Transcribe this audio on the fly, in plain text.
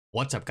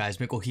What's up guys,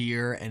 Mickle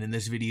here, and in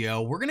this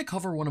video we're going to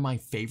cover one of my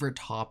favorite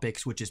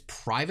topics, which is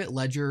private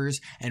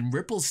ledgers and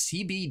Ripple's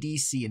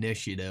CBDC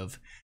initiative.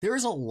 There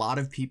is a lot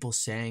of people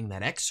saying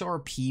that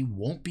XRP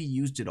won't be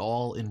used at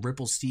all in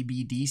Ripple's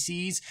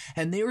CBDCs,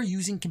 and they are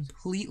using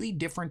completely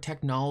different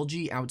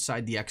technology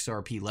outside the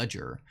XRP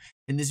ledger.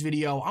 In this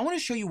video, I want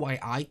to show you why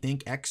I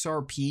think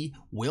XRP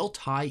will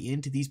tie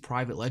into these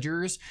private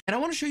ledgers, and I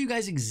want to show you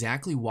guys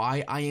exactly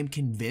why I am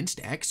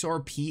convinced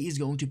XRP is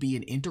going to be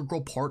an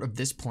integral part of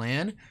this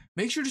plan.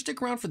 Make sure to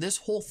stick around for this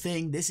whole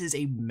thing. This is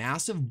a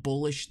massive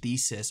bullish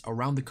thesis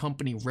around the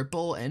company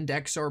Ripple and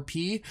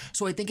XRP,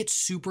 so I think it's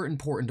super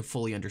important to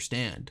fully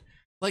understand.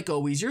 Like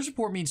always, your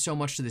support means so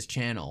much to this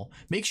channel.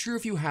 Make sure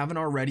if you haven't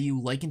already,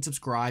 you like and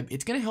subscribe.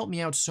 It's going to help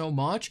me out so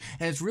much,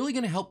 and it's really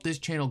going to help this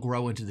channel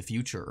grow into the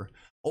future.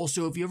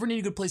 Also, if you ever need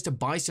a good place to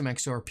buy some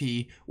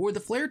XRP or the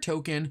Flare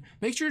token,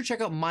 make sure to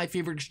check out my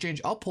favorite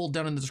exchange I'll pull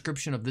down in the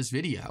description of this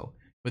video.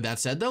 With that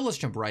said though, let's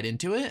jump right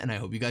into it, and I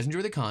hope you guys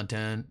enjoy the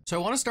content. So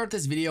I want to start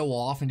this video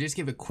off and just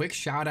give a quick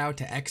shout out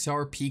to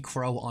XRP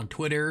Crow on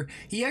Twitter.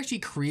 He actually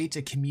creates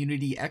a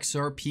community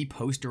XRP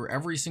poster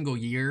every single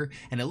year,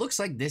 and it looks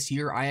like this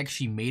year I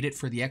actually made it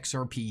for the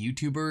XRP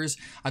YouTubers.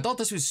 I thought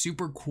this was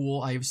super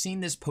cool. I have seen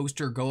this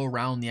poster go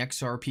around the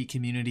XRP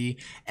community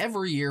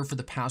every year for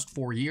the past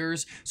 4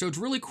 years, so it's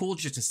really cool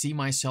just to see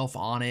myself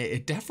on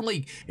it.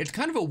 It's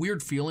kind of a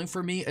weird feeling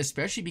for me,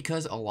 especially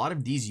because a lot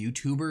of these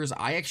YouTubers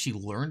I actually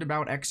learned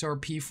about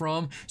XRP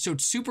from, so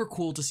it's super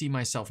cool to see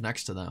myself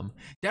next to them.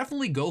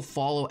 Definitely go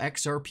follow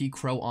XRP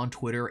Crow on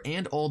Twitter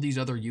and all these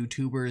other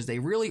YouTubers. They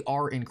really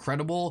are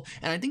incredible,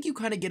 and I think you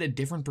kind of get a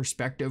different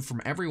perspective from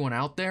everyone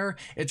out there.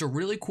 It's a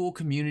really cool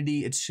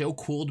community. It's so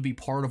cool to be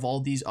part of all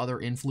these other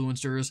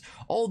influencers.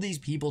 All these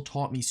people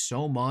taught me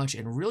so much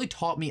and really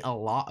taught me a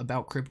lot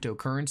about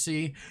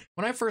cryptocurrency.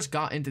 When I first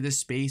got into this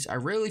space, I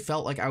really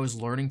felt like I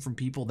was learning from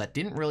people that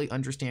didn't really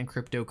understand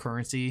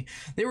cryptocurrency.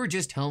 They were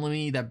just telling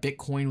me that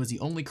Bitcoin was the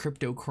only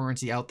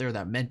cryptocurrency out there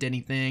that meant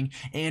anything,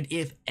 and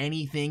if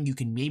anything, you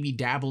can maybe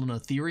dabble in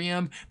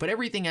Ethereum, but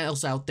everything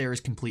else out there is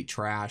complete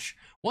trash.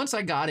 Once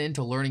I got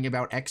into learning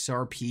about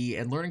XRP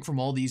and learning from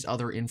all these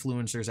other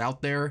influencers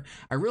out there,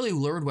 I really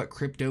learned what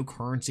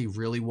cryptocurrency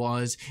really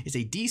was. It's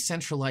a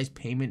decentralized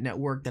payment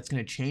network that's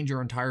going to change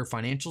our entire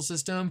financial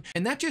system,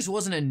 and that just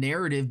wasn't a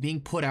narrative being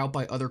put out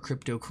by other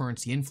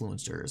cryptocurrency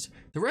influencers.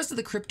 The rest of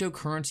the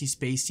cryptocurrency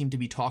space seemed to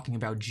be talking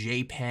about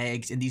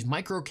JPEGs and these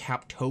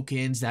microcap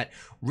tokens that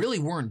really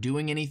weren't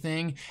doing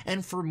anything,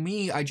 and for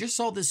me, I just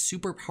saw this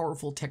super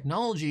powerful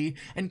technology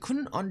and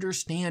couldn't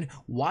understand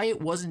why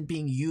it wasn't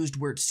being used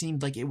where it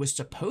seemed like it was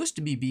supposed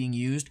to be being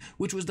used,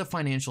 which was the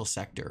financial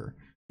sector.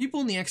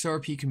 People in the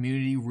XRP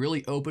community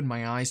really opened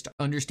my eyes to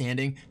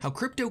understanding how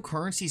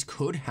cryptocurrencies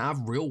could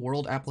have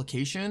real-world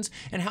applications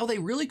and how they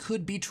really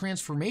could be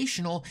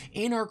transformational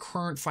in our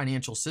current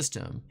financial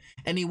system.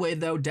 Anyway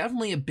though,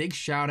 definitely a big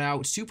shout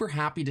out. Super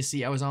happy to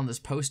see I was on this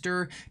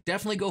poster.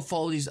 Definitely go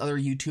follow these other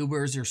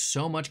YouTubers. There's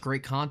so much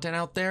great content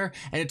out there,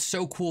 and it's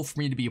so cool for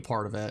me to be a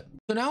part of it.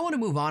 So now I want to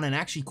move on and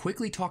actually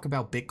quickly talk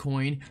about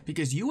Bitcoin,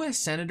 because US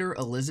Senator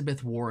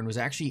Elizabeth Warren was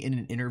actually in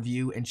an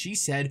interview, and she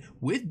said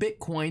with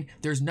Bitcoin,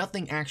 there's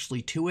nothing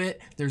actually to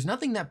it. There's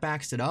nothing that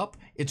backs it up.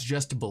 It's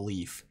just a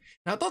belief.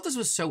 Now, I thought this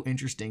was so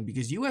interesting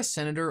because US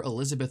Senator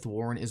Elizabeth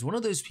Warren is one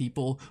of those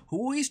people who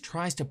always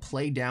tries to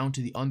play down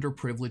to the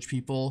underprivileged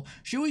people.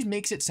 She always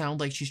makes it sound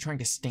like she's trying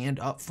to stand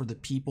up for the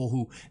people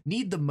who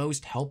need the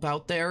most help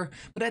out there.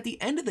 But at the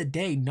end of the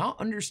day,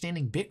 not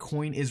understanding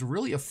Bitcoin is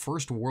really a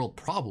first world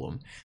problem.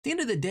 At the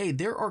end of the day,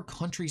 there are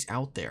countries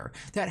out there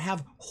that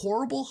have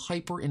horrible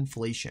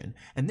hyperinflation,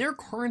 and their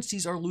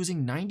currencies are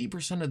losing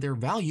 90% of their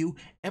value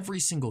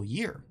every single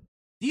year.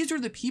 These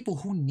are the people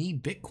who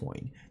need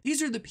Bitcoin.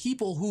 These are the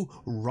people who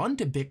run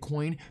to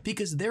Bitcoin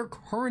because their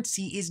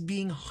currency is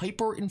being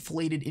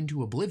hyperinflated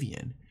into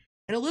oblivion.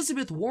 And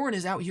Elizabeth Warren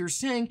is out here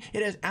saying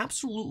it has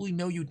absolutely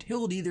no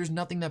utility. There's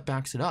nothing that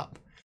backs it up.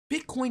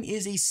 Bitcoin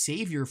is a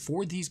savior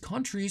for these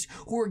countries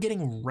who are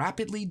getting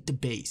rapidly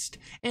debased.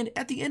 And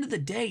at the end of the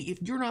day,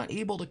 if you're not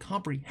able to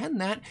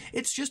comprehend that,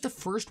 it's just a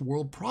first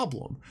world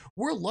problem.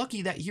 We're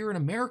lucky that here in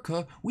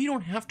America, we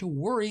don't have to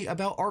worry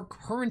about our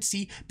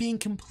currency being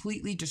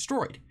completely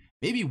destroyed.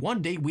 Maybe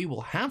one day we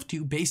will have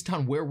to based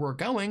on where we're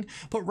going,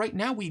 but right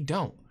now we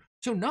don't.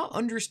 So not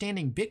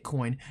understanding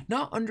Bitcoin,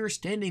 not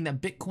understanding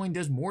that Bitcoin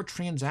does more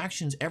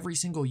transactions every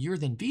single year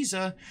than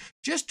Visa,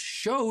 just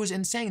shows,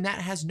 and saying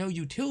that has no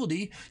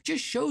utility,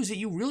 just shows that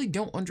you really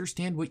don't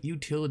understand what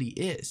utility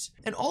is.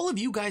 And all of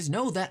you guys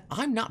know that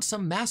I'm not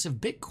some massive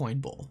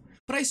Bitcoin bull.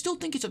 But I still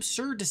think it's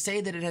absurd to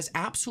say that it has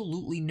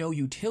absolutely no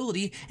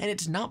utility and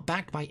it's not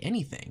backed by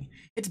anything.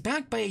 It's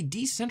backed by a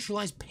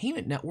decentralized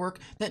payment network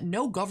that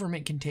no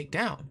government can take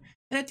down.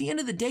 And at the end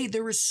of the day,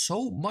 there is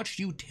so much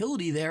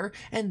utility there,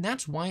 and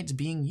that's why it's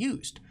being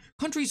used.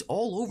 Countries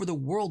all over the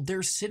world,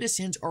 their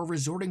citizens are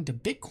resorting to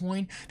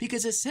Bitcoin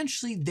because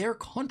essentially their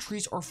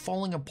countries are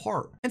falling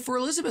apart. And for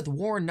Elizabeth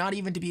Warren not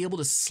even to be able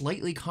to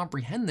slightly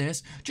comprehend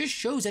this just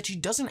shows that she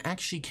doesn't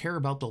actually care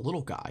about the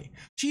little guy.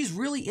 She's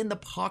really in the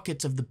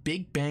pockets of the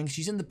big banks,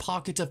 she's in the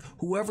pockets of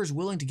whoever's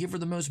willing to give her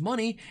the most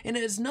money, and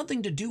it has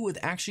nothing to do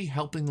with actually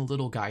helping the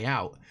little guy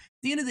out.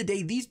 At the end of the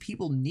day, these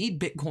people need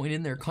Bitcoin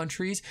in their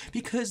countries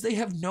because they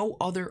have no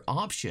other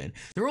option.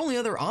 Their only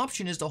other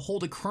option is to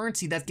hold a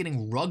currency that's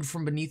getting rugged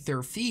from beneath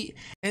their feet.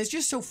 And it's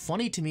just so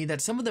funny to me that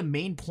some of the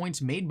main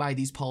points made by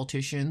these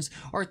politicians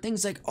are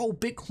things like, oh,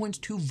 Bitcoin's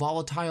too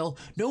volatile.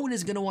 No one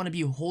is going to want to be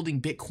holding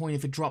Bitcoin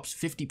if it drops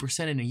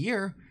 50% in a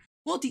year.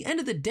 Well, at the end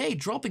of the day,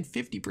 dropping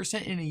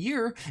 50% in a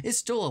year is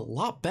still a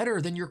lot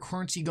better than your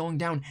currency going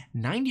down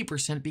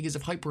 90% because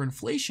of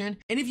hyperinflation.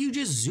 And if you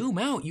just zoom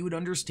out, you would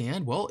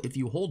understand, well, if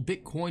you hold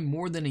Bitcoin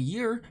more than a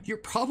year, you're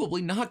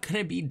probably not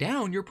going to be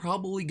down. You're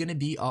probably going to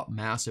be up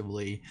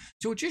massively.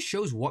 So it just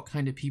shows what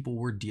kind of people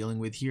we're dealing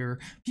with here.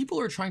 People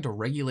are trying to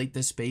regulate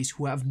this space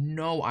who have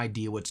no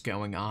idea what's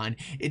going on.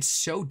 It's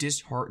so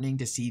disheartening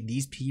to see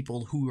these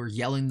people who are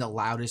yelling the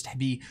loudest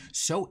be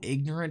so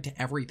ignorant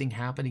to everything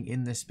happening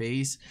in this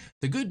space.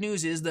 The good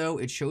news is, though,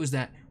 it shows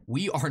that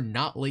we are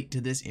not late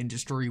to this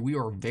industry. We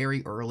are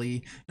very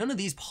early. None of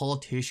these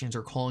politicians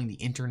are calling the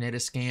internet a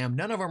scam.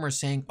 None of them are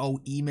saying,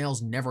 oh,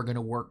 email's never going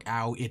to work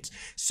out. It's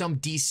some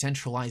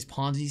decentralized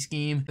Ponzi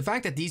scheme. The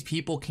fact that these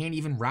people can't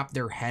even wrap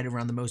their head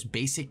around the most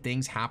basic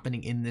things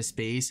happening in this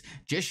space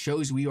just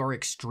shows we are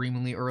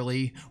extremely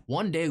early.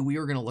 One day we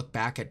are going to look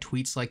back at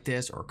tweets like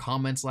this or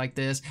comments like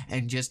this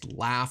and just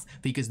laugh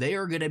because they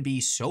are going to be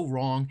so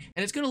wrong.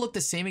 And it's going to look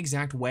the same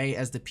exact way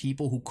as the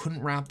people who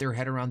couldn't wrap their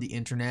head around the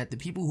internet, the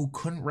people who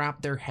couldn't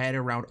wrap their head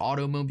around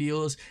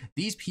automobiles.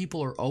 These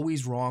people are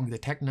always wrong. The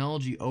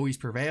technology always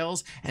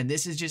prevails. And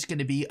this is just going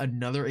to be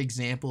another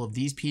example of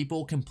these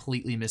people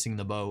completely missing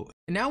the boat.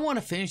 And now I want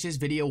to finish this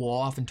video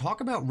off and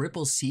talk about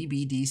Ripple's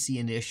CBDC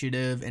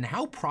initiative and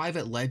how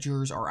private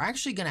ledgers are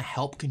actually going to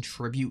help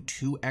contribute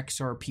to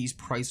XRP's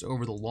price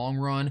over the long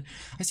run.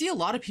 I see a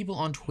lot of people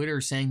on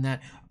Twitter saying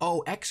that,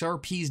 oh,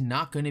 XRP is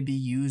not going to be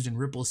used in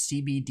Ripple's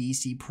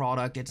CBDC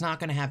product. It's not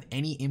going to have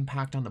any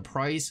impact on the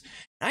price.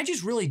 I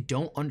just really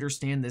don't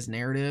understand this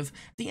narrative.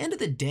 At the end of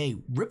the day,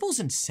 Ripple's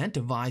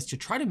incentivized to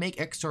try to make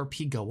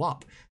XRP go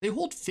up. They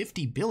hold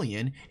 50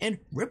 billion, and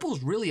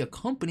Ripple's really a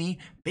company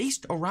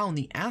based around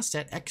the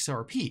asset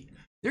XRP.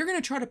 They're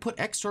going to try to put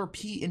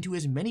XRP into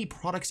as many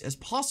products as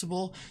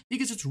possible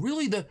because it's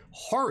really the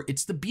heart,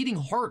 it's the beating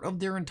heart of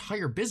their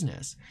entire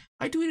business.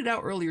 I tweeted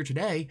out earlier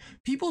today,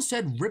 people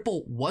said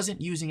Ripple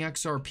wasn't using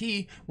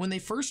XRP when they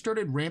first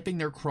started ramping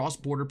their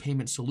cross-border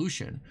payment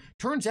solution.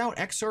 Turns out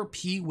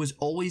XRP was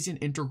always an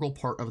integral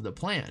part of the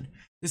plan.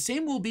 The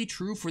same will be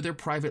true for their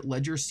private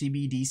ledger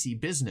CBDC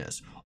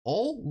business.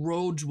 All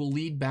roads will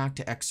lead back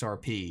to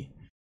XRP.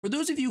 For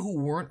those of you who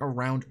weren't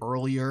around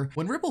earlier,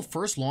 when Ripple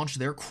first launched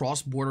their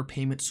cross-border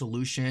payment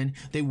solution,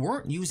 they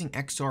weren't using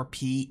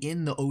XRP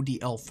in the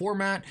ODL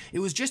format. It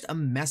was just a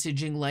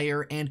messaging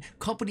layer, and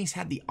companies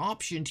had the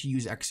option to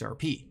use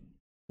XRP.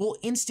 Well,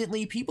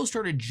 instantly, people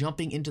started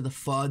jumping into the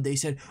FUD. They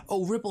said,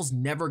 oh, Ripple's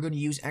never going to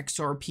use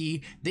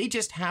XRP. They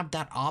just have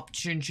that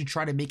option to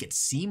try to make it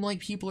seem like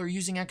people are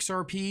using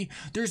XRP.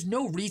 There's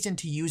no reason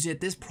to use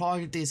it. This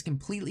project is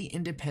completely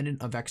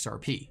independent of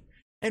XRP.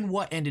 And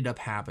what ended up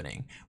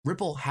happening?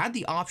 Ripple had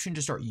the option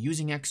to start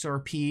using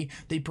XRP.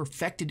 They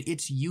perfected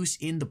its use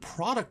in the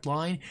product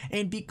line.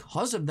 And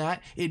because of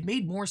that, it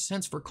made more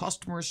sense for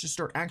customers to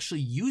start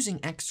actually using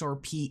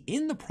XRP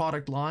in the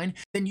product line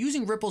than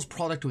using Ripple's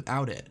product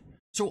without it.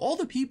 So all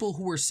the people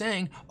who were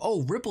saying,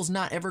 oh, Ripple's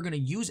not ever going to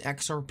use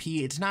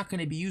XRP, it's not going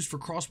to be used for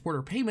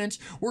cross-border payments,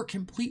 were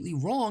completely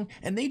wrong,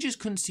 and they just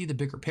couldn't see the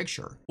bigger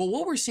picture. Well,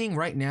 what we're seeing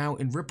right now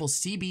in Ripple's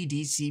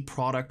CBDC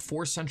product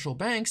for central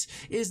banks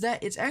is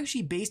that it's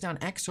actually based on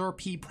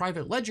XRP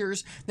private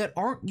ledgers that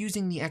aren't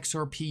using the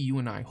XRP you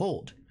and I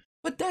hold.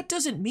 But that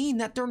doesn't mean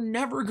that they're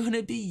never going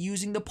to be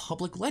using the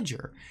public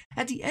ledger.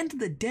 At the end of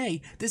the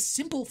day, the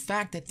simple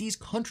fact that these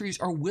countries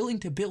are willing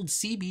to build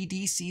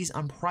CBDCs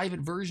on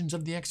private versions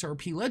of the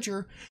XRP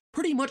ledger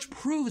pretty much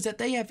proves that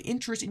they have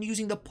interest in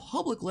using the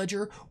public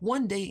ledger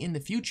one day in the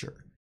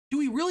future. Do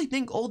we really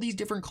think all these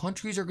different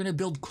countries are going to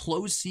build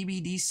closed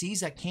CBDCs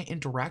that can't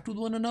interact with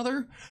one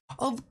another?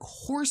 Of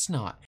course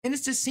not. And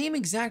it's the same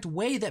exact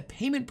way that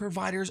payment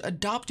providers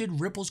adopted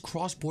Ripple's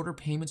cross-border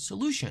payment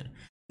solution.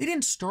 They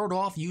didn't start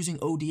off using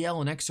ODL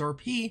and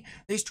XRP,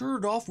 they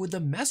started off with the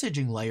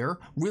messaging layer,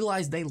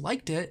 realized they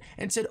liked it,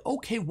 and said,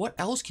 okay, what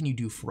else can you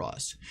do for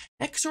us?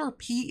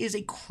 XRP is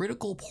a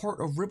critical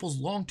part of Ripple's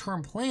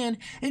long-term plan,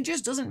 and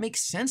just doesn't make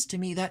sense to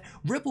me that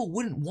Ripple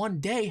wouldn't one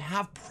day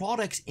have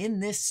products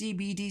in this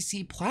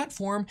CBDC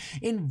platform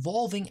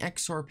involving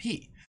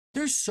XRP.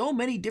 There's so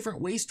many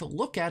different ways to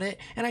look at it,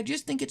 and I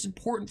just think it's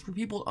important for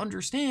people to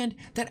understand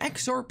that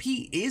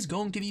XRP is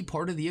going to be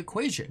part of the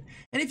equation.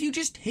 And if you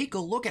just take a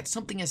look at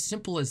something as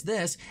simple as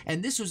this,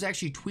 and this was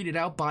actually tweeted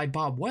out by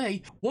Bob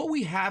Way, what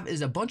we have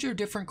is a bunch of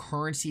different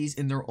currencies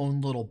in their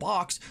own little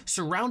box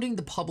surrounding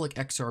the public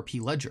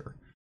XRP ledger.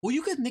 Well,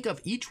 you can think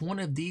of each one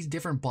of these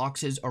different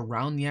boxes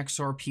around the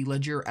XRP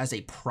ledger as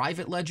a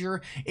private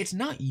ledger. It's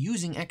not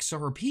using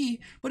XRP,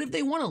 but if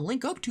they want to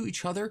link up to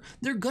each other,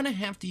 they're going to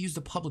have to use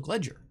the public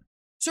ledger.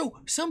 So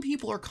some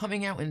people are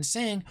coming out and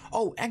saying,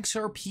 oh,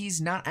 XRP is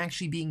not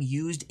actually being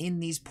used in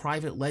these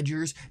private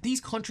ledgers.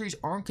 These countries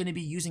aren't going to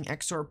be using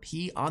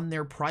XRP on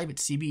their private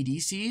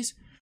CBDCs.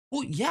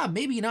 Well, yeah,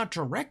 maybe not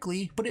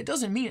directly, but it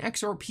doesn't mean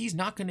XRP is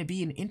not going to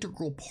be an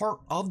integral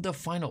part of the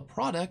final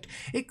product.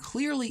 It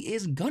clearly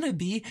is going to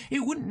be. It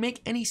wouldn't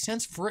make any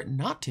sense for it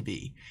not to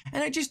be.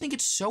 And I just think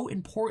it's so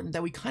important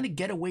that we kind of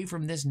get away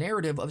from this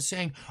narrative of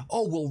saying,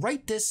 oh, well,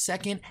 right this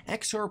second,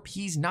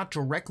 XRP is not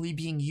directly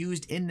being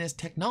used in this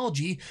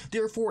technology,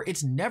 therefore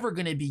it's never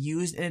going to be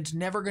used and it's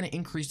never going to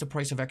increase the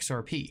price of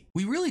XRP.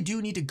 We really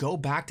do need to go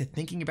back to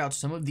thinking about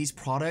some of these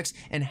products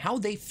and how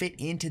they fit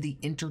into the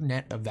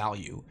internet of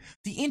value.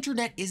 The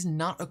internet is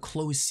not a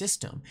closed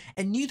system,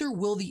 and neither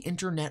will the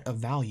internet of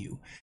value.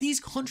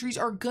 These countries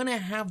are gonna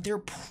have their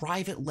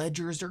private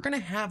ledgers, they're gonna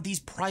have these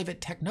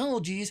private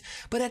technologies,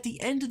 but at the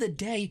end of the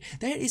day,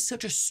 that is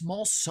such a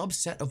small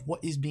subset of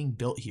what is being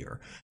built here.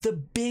 The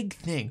big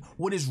thing,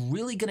 what is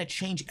really gonna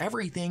change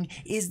everything,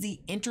 is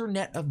the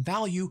internet of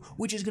value,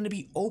 which is gonna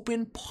be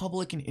open,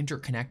 public, and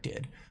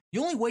interconnected. The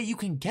only way you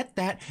can get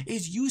that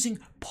is using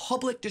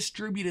public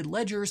distributed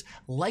ledgers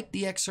like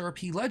the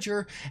XRP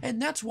ledger,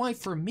 and that's why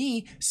for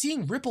me,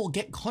 seeing Ripple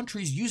get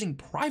countries using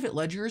private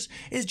ledgers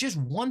is just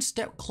one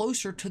step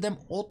closer to them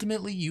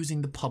ultimately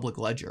using the public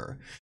ledger.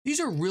 These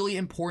are really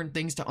important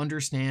things to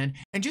understand,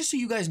 and just so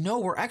you guys know,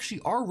 we're actually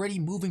already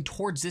moving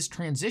towards this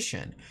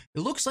transition.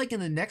 It looks like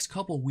in the next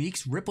couple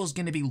weeks, Ripple's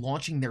going to be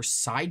launching their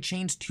side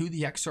chains to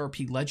the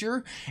XRP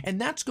ledger, and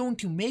that's going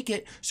to make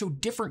it so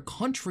different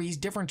countries,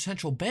 different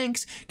central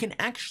banks can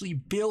actually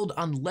build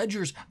on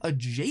ledgers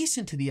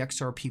adjacent to the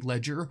XRP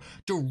ledger,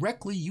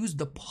 directly use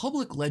the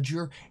public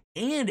ledger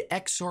and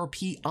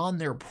XRP on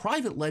their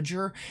private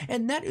ledger,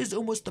 and that is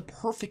almost the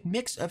perfect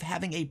mix of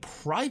having a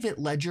private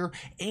ledger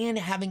and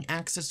having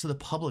access to the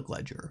public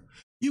ledger.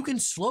 You can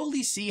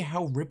slowly see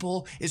how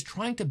Ripple is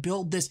trying to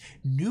build this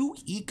new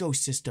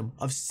ecosystem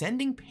of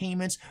sending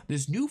payments,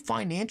 this new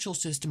financial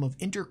system of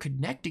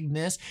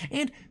interconnectedness,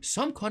 and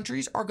some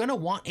countries are going to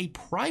want a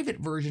private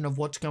version of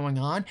what's going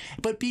on,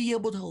 but be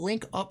able to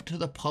link up to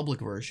the public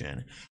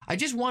version. I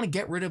just want to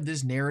get rid of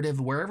this narrative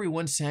where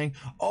everyone's saying,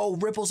 oh,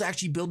 Ripple's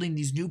actually building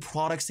these new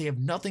products, they have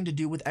nothing to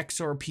do with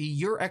XRP,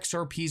 your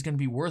XRP is going to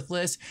be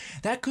worthless.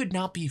 That could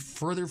not be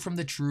further from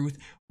the truth.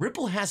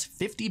 Ripple has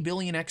 50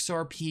 billion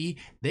XRP.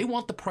 They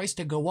want the price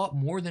to go up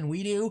more than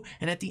we do.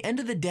 And at the end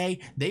of the day,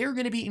 they are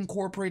going to be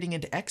incorporating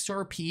into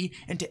XRP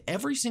into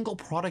every single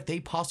product they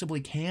possibly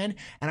can.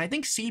 And I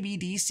think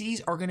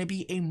CBDCs are going to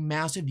be a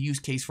massive use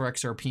case for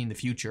XRP in the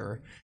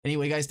future.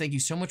 Anyway, guys, thank you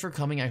so much for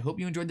coming. I hope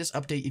you enjoyed this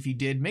update. If you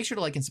did, make sure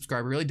to like and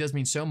subscribe. It really does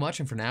mean so much.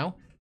 And for now,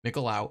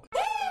 Mickle out.